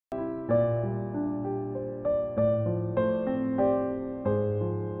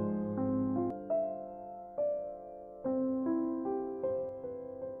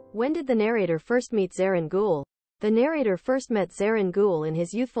When did the narrator first meet Zarin Gul? The narrator first met Zarin Gul in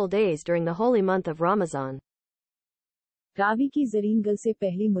his youthful days during the holy month of Ramadan. Ravi की ज़रीन गल से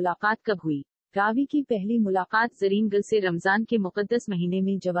पहली मुलाकात कब हुई? रावी की पहली मुलाकात ज़रीन गल से रमजान के मुक़द्दस महीने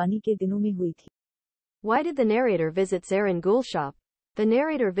में जवानी के दिनों में हुई थी. Why did the narrator visit Zarin Gul's shop? The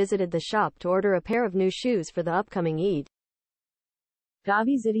narrator visited the shop to order a pair of new shoes for the upcoming Eid.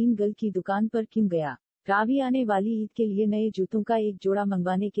 Ravi Zareen गल की दुकान पर क्यों गया? रावी आने वाली ईद के लिए नए जूतों का एक जोड़ा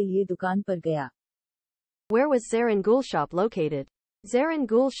मंगवाने के लिए दुकान पर गया. Where was Zarin Gul's shop located? Zarin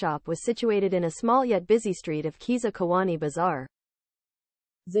Gul's shop was situated in a small yet busy street of Kiza Kawani Bazaar.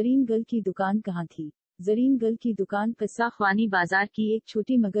 Zareen गल की दुकान कहाँ थी? ज़रीन गल की दुकान किस्सा ख्वानी बाजार की एक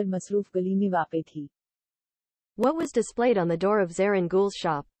छोटी मगर मसरूफ गली में वाक़ थी. What was displayed on the door of Zarin Gul's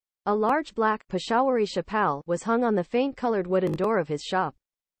shop? A large black Peshawari chapal was hung on the faint-colored wooden door of his shop.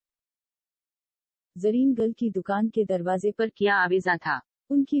 Zareen गल की दुकान के दरवाजे पर क्या आवेज़ा था?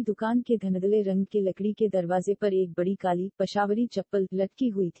 उनकी दुकान के धुंधले रंग के लकड़ी के दरवाजे पर एक बड़ी काली पेशावरी चप्पल लटकी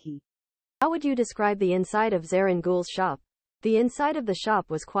हुई थी. How would you describe the inside of Zarin Gul's shop? The inside of the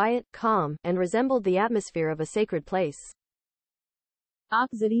shop was quiet, calm, and resembled the atmosphere of a sacred place.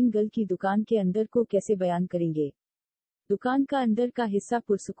 आप ज़रीन गल की दुकान के अंदर को कैसे बयान करेंगे? दुकान का अंदर का हिस्सा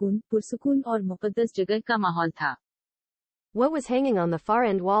पुरसुकून और मुक़द्दस जगह का माहौल था. What was hanging on the far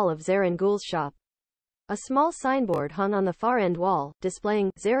end wall of Zarin Gul's shop? A small signboard hung on the far end wall, displaying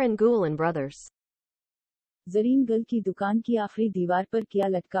Zarin Gul and Brothers. Zareen गल की दुकान की आखिरी दीवार पर क्या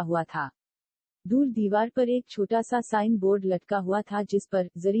लटका हुआ था? दूर दीवार पर एक छोटा सा साइन बोर्ड लटका हुआ था जिस पर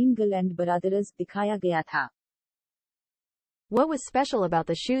ज़रीन गल एंड ब्रदर्स दिखाया गया था. What was special about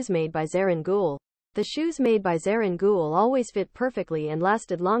the shoes made by Zarin Gul? The shoes made by Zarin Gul always fit perfectly and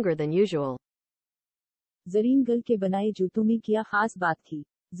lasted longer than usual. Zareen गल के बनाए जूतों में क्या खास बात थी?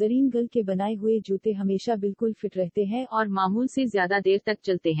 ज़रीन गल के बनाए हुए जूते हमेशा बिल्कुल फिट रहते हैं और मामूल से ज्यादा देर तक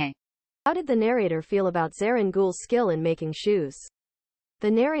चलते हैं. How did the narrator feel about Zarin Gul's skill in making shoes?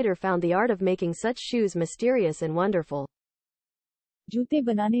 The narrator found the art of making such shoes mysterious and wonderful. जूते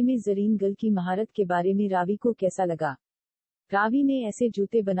बनाने में ज़रीन गल की महारत के बारे में रावी को कैसा लगा? रावी ने ऐसे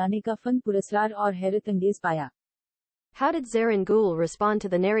जूते बनाने का फन पुरस्कार और हैरत अंगेज पाया. How did Zarin Gul respond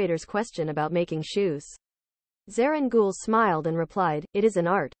to the narrator's question about making shoes? Zarin Gul smiled and replied, "It is an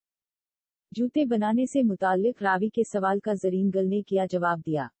art." जूते बनाने से मुताल्लिक रावी के सवाल का ज़रीन गल ने क्या जवाब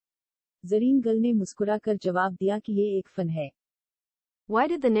दिया? ज़रीन गल ने मुस्कुराकर जवाब दिया कि ये एक फन है. Why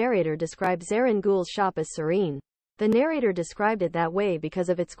did the narrator describe Zarin Gul's shop as serene? The narrator described it that way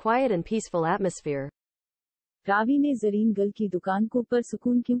because of its quiet and peaceful atmosphere. Ravi ने ज़रीन गल की दुकान को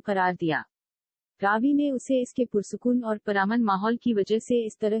पुरसुकून क्यों करार दिया? रावी ने उसे इसके पुरसुकून और परामन माहौल की वजह से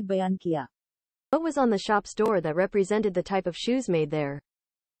इस तरह बयान किया. What was on the shop's door that represented the type of shoes made there?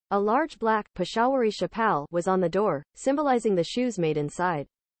 A large black Peshawari chapal was on the door, symbolizing the shoes made inside.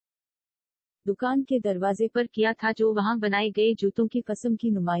 दुकान के दरवाजे पर क्या था जो वहां बनाए गए जूतों की किस्म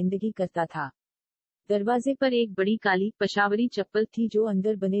की नुमाइंदगी करता था? दरवाजे पर एक बड़ी काली पेशावरी चप्पल थी जो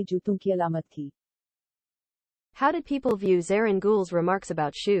अंदर बने जूतों की अलामत थी. How did people view Zarin Gul's remarks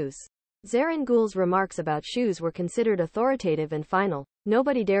about shoes? Zarin Gul's remarks about shoes were considered authoritative and final.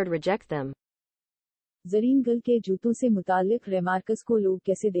 Nobody dared reject them. Zareen गल के जूतों से मुताल्लिक रेमार्कस को लोग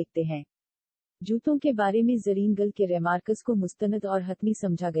कैसे देखते हैं? जूतों के बारे में ज़रीन गल के रेमार्कस को मुस्तनद और हतमी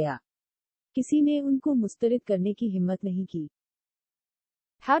समझा गया. किसी ने उनको मुस्तरद करने की हिम्मत नहीं की.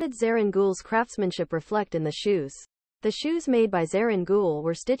 How did Zarin Gul's craftsmanship reflect in the shoes? The shoes made by Zarin Gul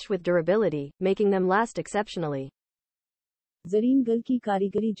were stitched with durability, making them last exceptionally. Zareen गल की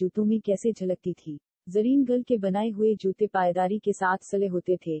कारीगरी जूतों में कैसे झलकती थी? ज़रीन गल के बनाए हुए जूते पायदारी के साथ सले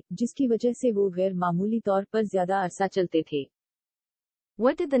होते थे, जिसकी वजह से वो गैर मामूली तौर पर ज्यादा अरसा चलते थे.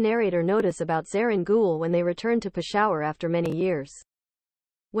 What did the narrator notice about Zarin Gul when they returned to Peshawar after many years?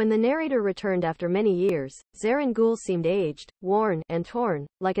 When the narrator returned after many years, Zarin Gul seemed aged, worn, and torn,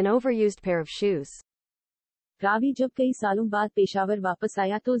 like an overused pair of shoes. Ravi जब कई सालों बाद पेशावर वापस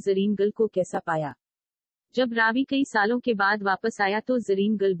आया तो ज़रीन गल को कैसा पाया? जब रावी कई सालों के बाद वापस आया तो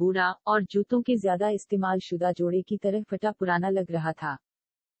ज़रीन गल बूढ़ा और जूतों के ज्यादा इस्तेमाल शुदा जोड़े की तरह फटा पुराना लग रहा था.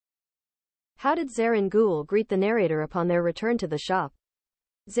 How did Zarin Gul greet the narrator upon their return to the shop?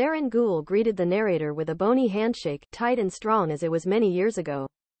 Zarin Gul greeted the narrator with a bony handshake, tight and strong as it was many years ago.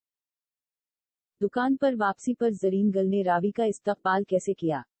 दुकान पर वापसी पर ज़रीन गल ने रावी का इस्तकबाल कैसे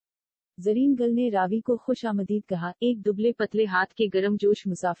किया? ज़रीन गल ने रावी को खुश आमदीद कहा, एक दुबले पतले हाथ के गर्मजोश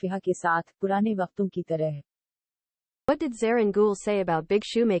मुसाफिहा के साथ, पुराने वक्तों की तरह. What did Zarin Gul say about big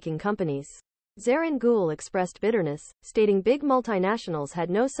shoemaking companies? Zarin Gul expressed bitterness, stating big multinationals had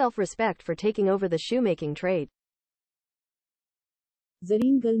no self-respect for taking over the shoemaking trade.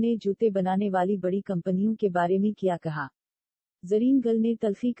 Zareen गल ने जूते बनाने वाली बड़ी कंपनियों के बारे में क्या कहा? जरीन गल ने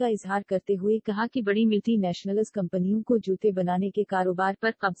तल्खी का इजहार करते हुए कहा कि बड़ी मल्टीनेशनल्स कंपनियों को जूते बनाने के कारोबार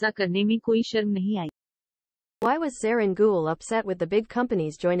पर कब्जा करने में कोई शर्म नहीं आई। Why was Zarin Gul upset with the big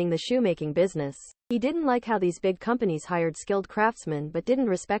companies joining the shoemaking business? He didn't like how these big companies hired skilled craftsmen but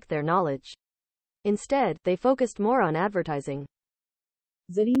didn't respect their knowledge. Instead, they focused more on advertising.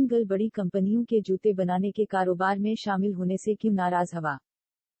 Zareen गल बड़ी कंपनियों के जूते बनाने के कारोबार में शामिल होने से क्यों नाराज हवा?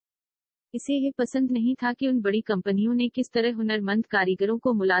 इसे ये पसंद नहीं था कि उन बड़ी कंपनियों ने किस तरह हुनरमंद कारीगरों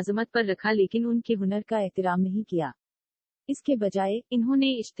को मुलाजमत पर रखा लेकिन उनके हुनर का एहतराम नहीं किया। इसके बजाय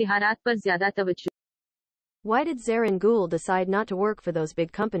इन्होंने इश्तिहारात पर ज्यादा तवज्जो। Why did Zarin Gul decide not to work for those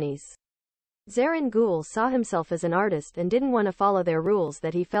big companies? Zarin Gul saw himself as an artist and didn't want to follow their rules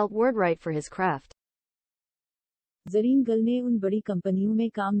that he felt weren't right for his craft. Zareen गल ने उन बड़ी कंपनियों में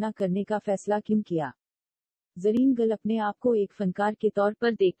काम न करने का फैसला क्यों किया? जरीन गल अपने आप को एक फनकार के तौर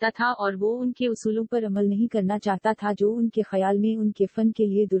पर देखता था और वो उनके उसूलों पर अमल नहीं करना चाहता था जो उनके ख्याल में उनके फन के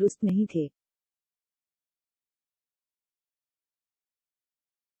लिए दुरुस्त नहीं थे।